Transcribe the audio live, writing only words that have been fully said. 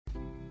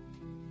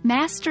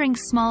Mastering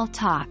small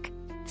talk.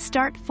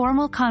 Start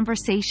formal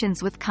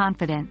conversations with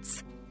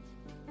confidence.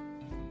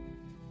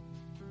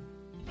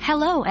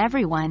 Hello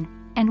everyone,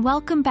 and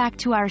welcome back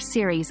to our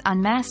series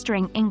on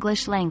mastering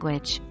English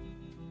language.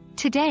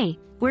 Today,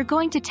 we're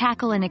going to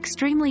tackle an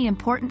extremely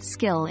important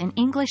skill in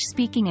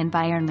English-speaking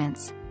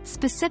environments,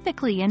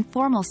 specifically in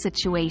formal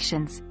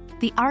situations,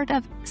 the art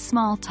of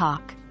small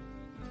talk.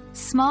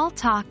 Small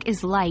talk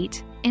is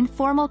light,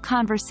 informal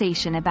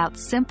conversation about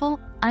simple,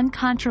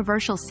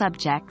 uncontroversial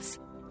subjects,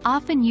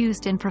 often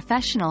used in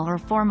professional or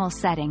formal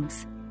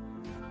settings.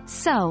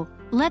 So,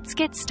 let's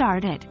get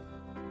started.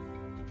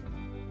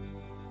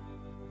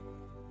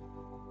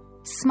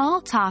 Small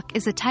talk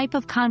is a type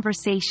of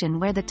conversation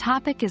where the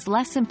topic is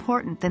less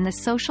important than the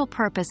social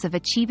purpose of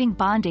achieving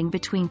bonding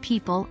between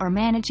people or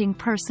managing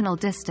personal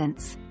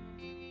distance.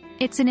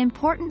 It's an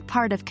important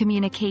part of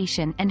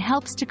communication and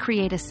helps to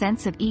create a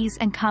sense of ease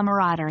and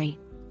camaraderie.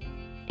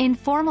 In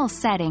formal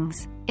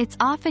settings, it's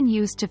often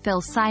used to fill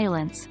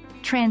silence,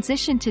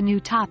 transition to new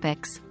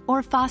topics,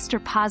 or foster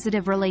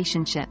positive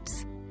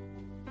relationships.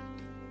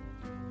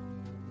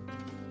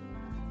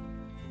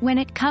 When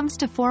it comes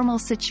to formal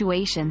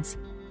situations,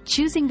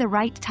 choosing the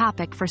right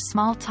topic for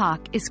small talk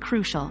is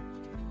crucial.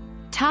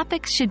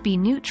 Topics should be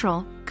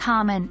neutral,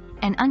 common,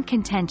 and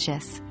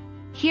uncontentious.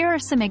 Here are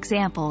some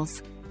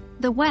examples.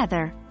 The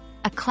weather,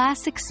 a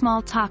classic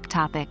small talk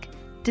topic.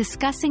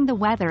 Discussing the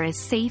weather is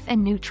safe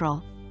and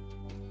neutral.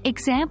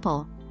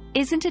 Example,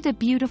 isn't it a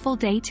beautiful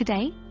day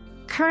today?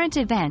 Current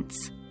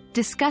events.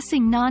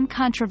 Discussing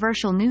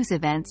non-controversial news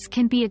events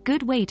can be a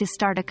good way to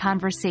start a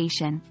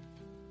conversation.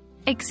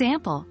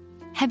 Example,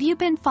 have you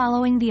been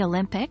following the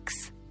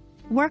Olympics?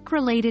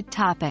 Work-related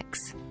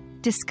topics.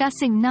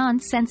 Discussing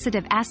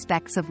non-sensitive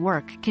aspects of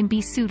work can be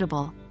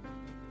suitable.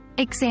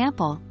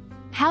 Example,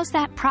 how's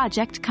that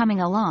project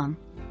coming along?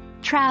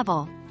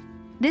 Travel.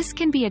 This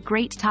can be a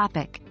great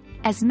topic,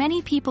 as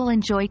many people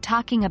enjoy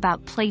talking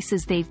about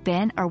places they've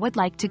been or would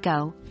like to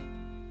go.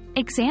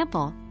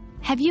 Example,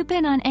 have you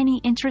been on any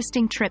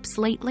interesting trips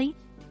lately?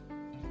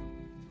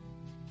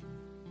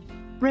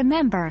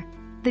 Remember,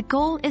 the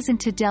goal isn't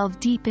to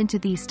delve deep into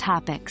these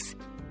topics,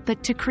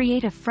 but to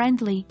create a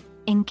friendly,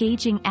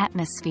 engaging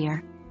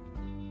atmosphere.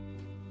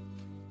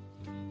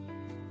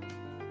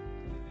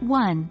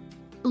 1.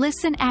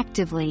 Listen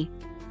actively.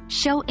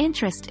 Show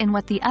interest in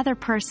what the other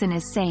person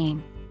is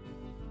saying.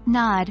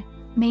 Nod,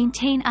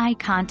 maintain eye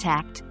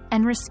contact,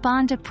 and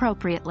respond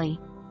appropriately.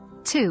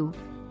 2.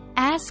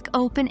 Ask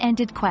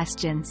open-ended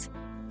questions.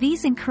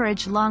 These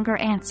encourage longer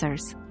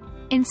answers.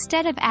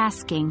 Instead of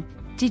asking,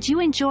 "Did you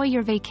enjoy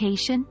your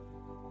vacation?"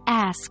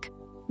 ask,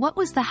 "What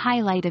was the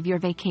highlight of your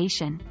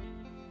vacation?"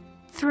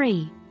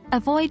 3.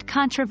 Avoid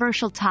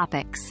controversial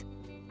topics.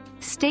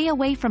 Stay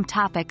away from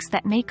topics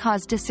that may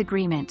cause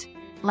disagreement,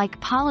 like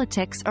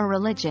politics or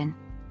religion.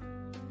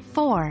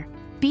 4.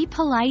 Be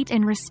polite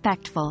and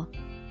respectful.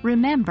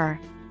 Remember,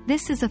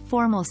 this is a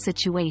formal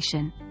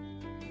situation.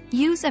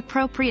 Use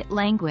appropriate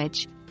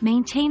language,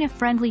 maintain a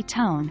friendly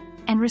tone,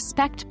 and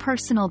respect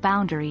personal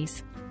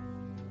boundaries.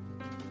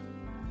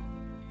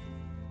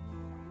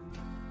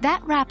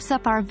 That wraps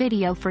up our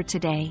video for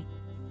today.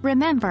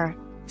 Remember,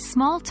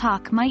 small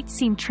talk might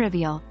seem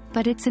trivial,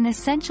 but it's an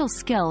essential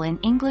skill in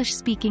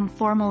English-speaking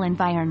formal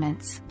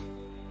environments.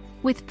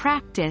 With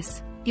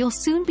practice, you'll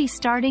soon be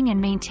starting and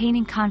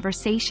maintaining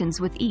conversations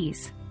with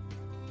ease.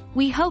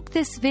 We hope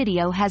this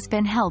video has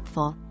been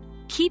helpful.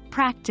 Keep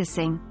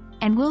practicing,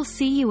 and we'll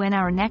see you in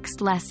our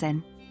next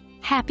lesson.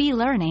 Happy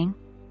learning!